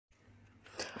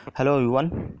Hello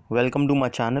everyone, welcome to my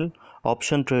channel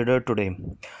Option Trader Today.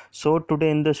 So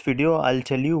today in this video I'll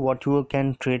tell you what you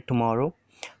can trade tomorrow.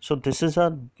 So this is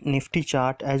a Nifty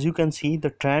chart. As you can see,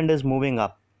 the trend is moving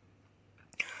up,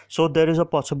 so there is a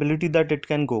possibility that it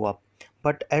can go up,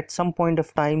 but at some point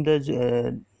of time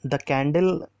the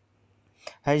candle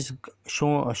has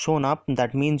shown up.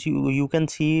 That means you can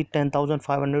see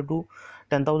 10,500 to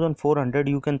 10,400.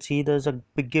 You can see there's a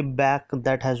big back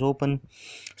that has opened,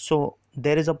 so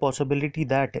there is a possibility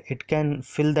that it can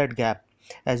fill that gap.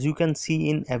 As you can see,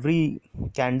 in every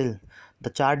candle the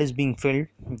chart is being filled,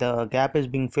 the gap is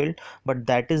being filled, but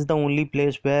that is the only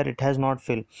place where it has not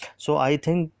filled. So I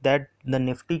think that the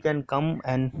Nifty can come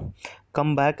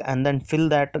back and then fill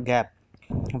that gap,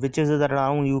 which is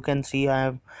around, you can see I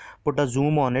have put a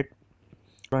zoom on it,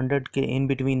 100k in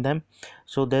between them.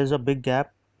 So there's a big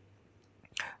gap.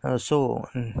 So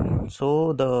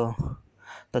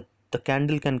the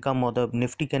candle can come, or the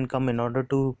Nifty can come in order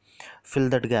to fill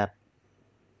that gap.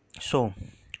 So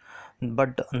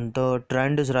but the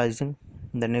trend is rising,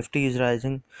 the Nifty is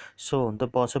rising, so the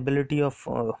possibility of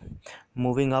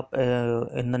moving up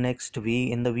in the next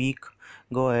week, in the week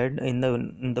go ahead, in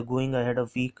the going ahead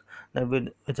of week,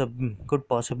 it's a good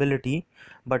possibility.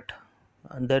 But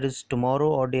there is tomorrow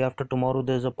or day after tomorrow,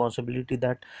 there's a possibility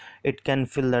that it can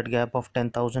fill that gap of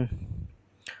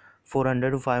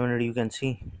 10,400 to 500, you can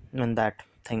see in that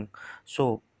thing.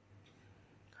 So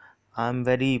I'm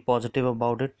very positive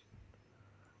about it,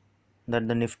 that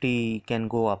the Nifty can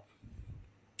go up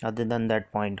other than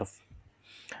that point of.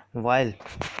 While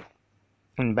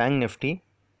in Bank Nifty,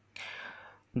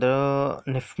 the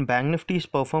Bank Nifty is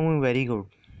performing very good.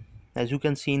 As you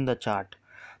can see in the chart,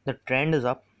 the trend is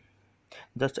up.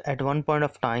 Just at one point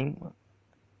of time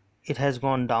it has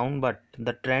gone down, but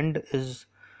the trend is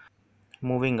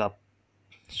moving up,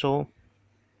 so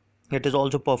it is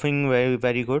also performing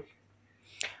very good.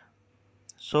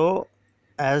 So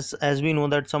as we know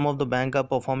that some of the bank are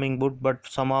performing good, but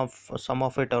some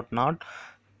of it are not.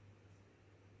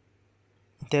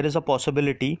 There is a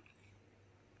possibility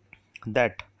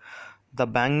that the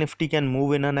Bank Nifty can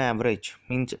move in an average,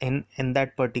 means in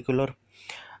that particular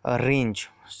range.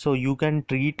 So you can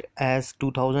treat as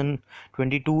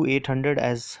 2022 800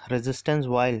 as resistance,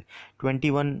 while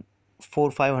 21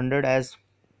 4500 as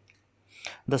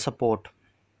the support,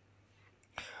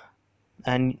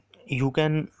 and you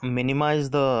can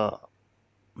minimize the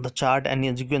chart, and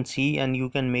as you can see, and you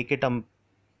can make it a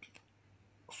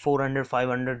 400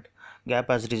 500 gap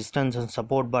as resistance and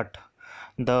support. But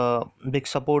the big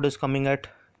support is coming at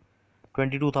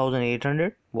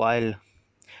 22,800, while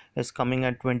is coming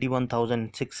at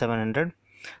 21,600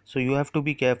 so you have to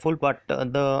be careful. But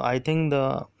I think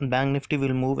the Bank Nifty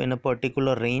will move in a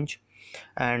particular range,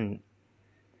 and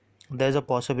there's a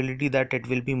possibility that it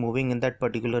will be moving in that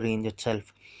particular range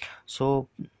itself. So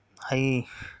I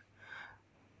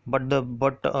but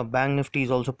Bank Nifty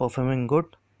is also performing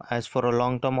good. As for a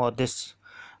long term or this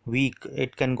week,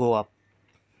 it can go up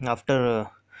after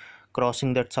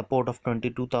crossing that support of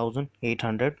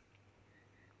 22,800,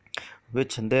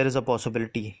 which there is a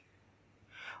possibility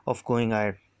of going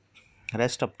ahead.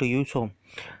 Rest up to you. So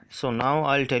now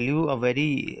I'll tell you a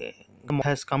very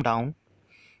has come down,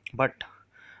 but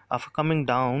after coming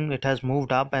down it has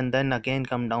moved up and then again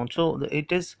come down. So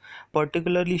it is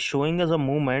particularly showing as a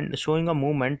movement, showing a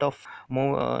movement of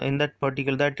in that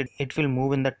particular, that it will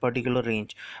move in that particular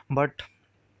range. But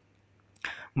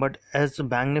as the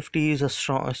Bank Nifty is a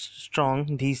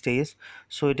strong these days,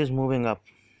 so it is moving up.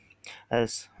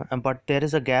 As but there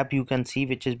is a gap, you can see,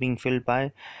 which is being filled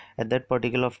by at that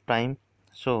particular time.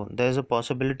 So there is a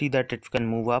possibility that it can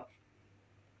move up.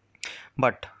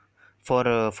 But for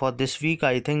this week,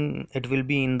 I think it will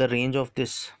be in the range of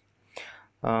this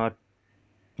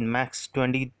max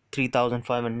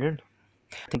 23,500.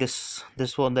 This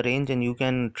was the range, and you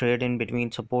can trade in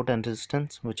between support and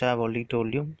resistance, which I have already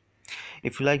told you.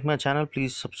 If you like my channel,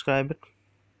 please subscribe it,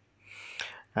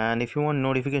 and if you want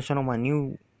notification of my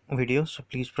new videos, so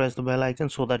please press the bell icon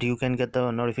so that you can get the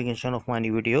notification of my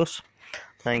new videos.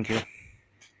 Thank you.